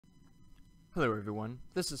Hello everyone,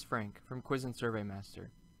 this is Frank from Quiz and Survey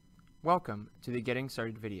Master. Welcome to the Getting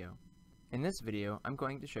Started video. In this video, I'm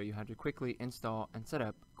going to show you how to quickly install and set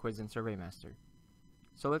up Quiz and Survey Master.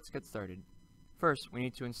 So let's get started. First, we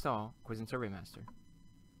need to install Quiz and Survey Master.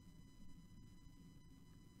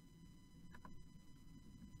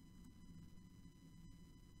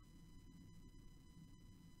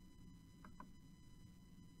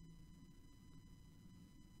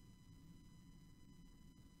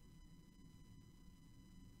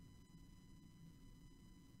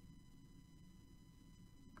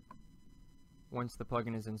 Once the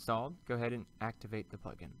plugin is installed, go ahead and activate the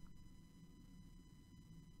plugin.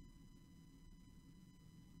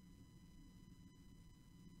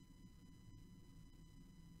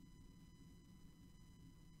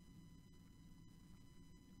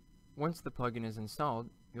 Once the plugin is installed,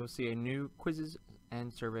 you'll see a new Quizzes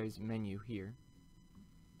and Surveys menu here.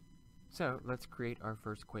 So let's create our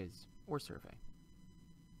first quiz or survey.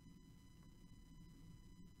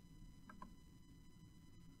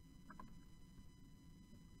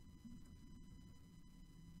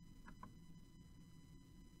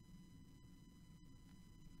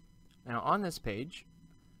 Now on this page,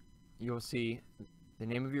 you'll see the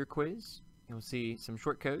name of your quiz, you'll see some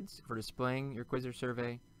shortcodes for displaying your quiz or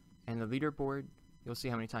survey, and the leaderboard. You'll see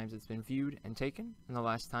how many times it's been viewed and taken, and the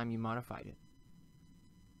last time you modified it.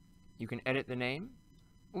 You can edit the name,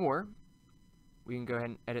 or we can go ahead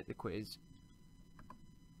and edit the quiz.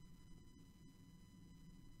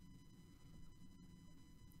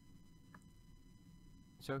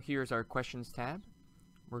 So here's our questions tab.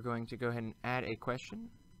 We're going to go ahead and add a question.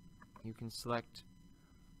 You can select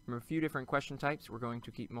from a few different question types. We're going to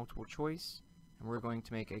keep multiple choice, and we're going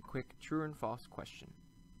to make a quick true and false question.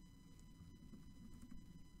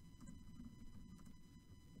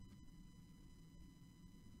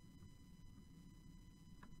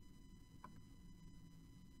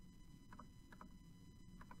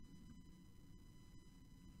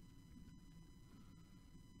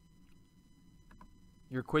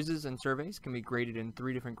 Your quizzes and surveys can be graded in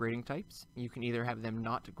 3 different grading types. You can either have them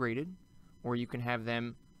not graded, or you can have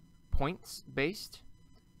them points based,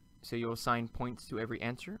 so you'll assign points to every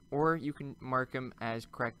answer, or you can mark them as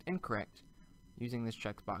correct, incorrect, using this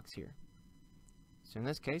checkbox here. So in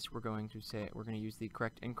this case, we're going to use the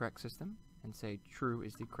correct, incorrect system and say true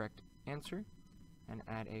is the correct answer, and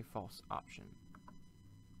add a false option.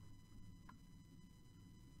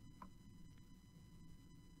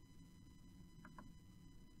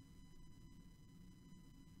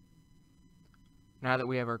 Now that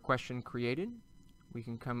we have our question created, we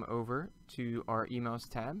can come over to our emails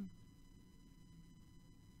tab.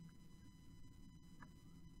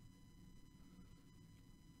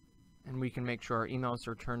 And we can make sure our emails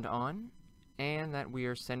are turned on and that we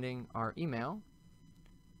are sending our email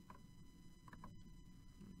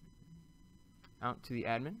out to the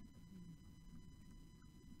admin.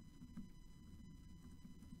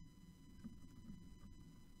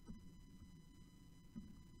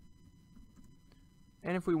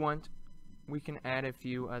 And if we want, we can add a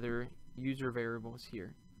few other user variables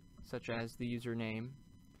here, such as the username,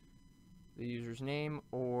 the user's name,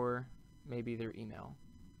 or maybe their email.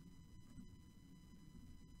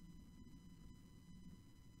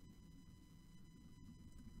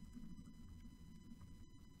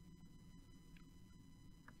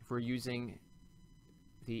 If we're using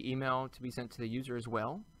the email to be sent to the user as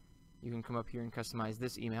well, you can come up here and customize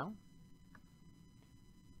this email.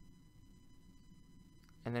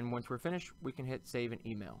 And then once we're finished, we can hit save an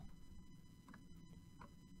email.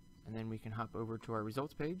 And then we can hop over to our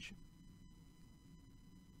results page.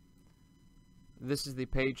 This is the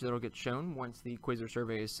page that will get shown once the quiz or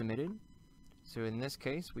survey is submitted. So in this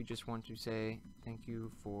case, we just want to say thank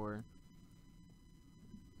you for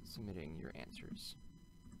submitting your answers.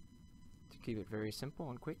 To keep it very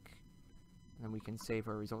simple and quick. And then we can save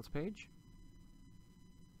our results page.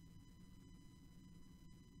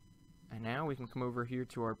 And now we can come over here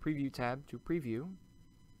to our preview tab to preview,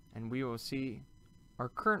 and we will see our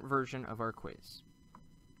current version of our quiz.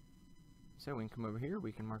 So we can come over here,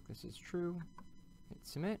 we can mark this as true, hit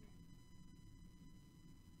submit,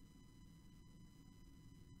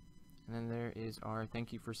 and then there is our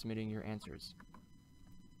thank you for submitting your answers.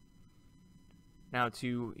 Now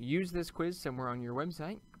to use this quiz somewhere on your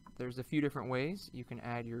website, there's a few different ways you can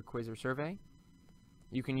add your quiz or survey.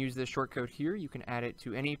 You can use this shortcode here. You can add it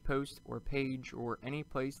to any post or page or any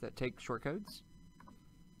place that takes shortcodes.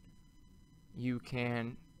 You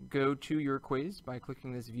can go to your quiz by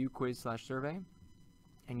clicking this view quiz/survey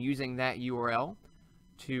and using that URL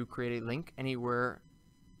to create a link anywhere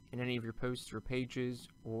in any of your posts or pages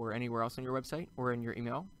or anywhere else on your website or in your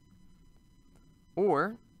email.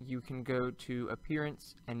 Or you can go to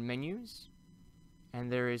Appearance and Menus,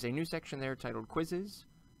 and there is a new section there titled Quizzes,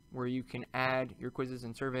 where you can add your quizzes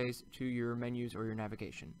and surveys to your menus or your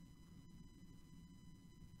navigation.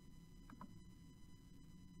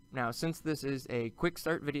 Now, since this is a quick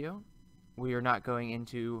start video, we are not going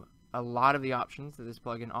into a lot of the options that this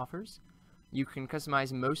plugin offers. You can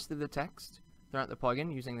customize most of the text throughout the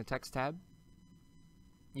plugin using the Text tab.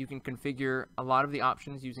 You can configure a lot of the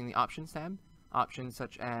options using the Options tab. Options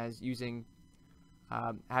such as using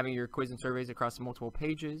having your quiz and surveys across multiple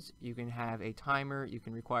pages. You can have a timer. You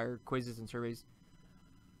can require quizzes and surveys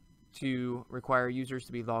to require users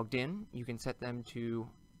to be logged in. You can set them to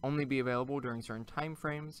only be available during certain time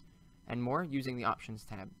frames, and more using the Options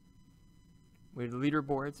tab. We have the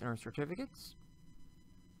leaderboards and our certificates.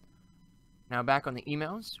 Now back on the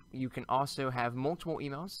emails, you can also have multiple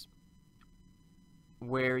emails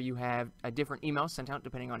where you have a different email sent out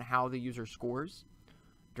depending on how the user scores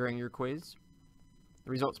during your quiz. The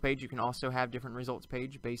results page, you can also have different results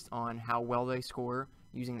page based on how well they score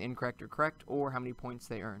using the incorrect or correct, or how many points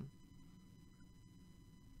they earn.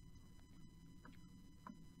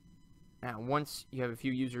 Now, once you have a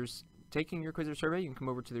few users taking your quiz or survey, you can come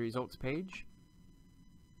over to the results page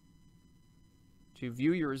to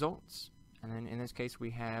view your results. And then in this case, we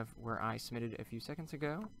have where I submitted a few seconds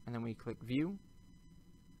ago, and then we click View,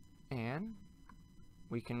 and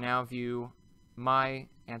we can now view my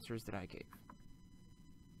answers that I gave.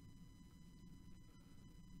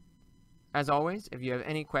 As always, if you have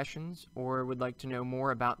any questions or would like to know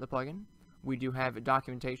more about the plugin, we do have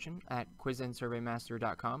documentation at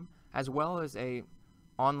quizandsurveymaster.com, as well as a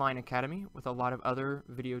online academy with a lot of other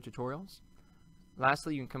video tutorials.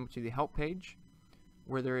 Lastly, you can come to the help page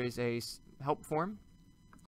where there is a help form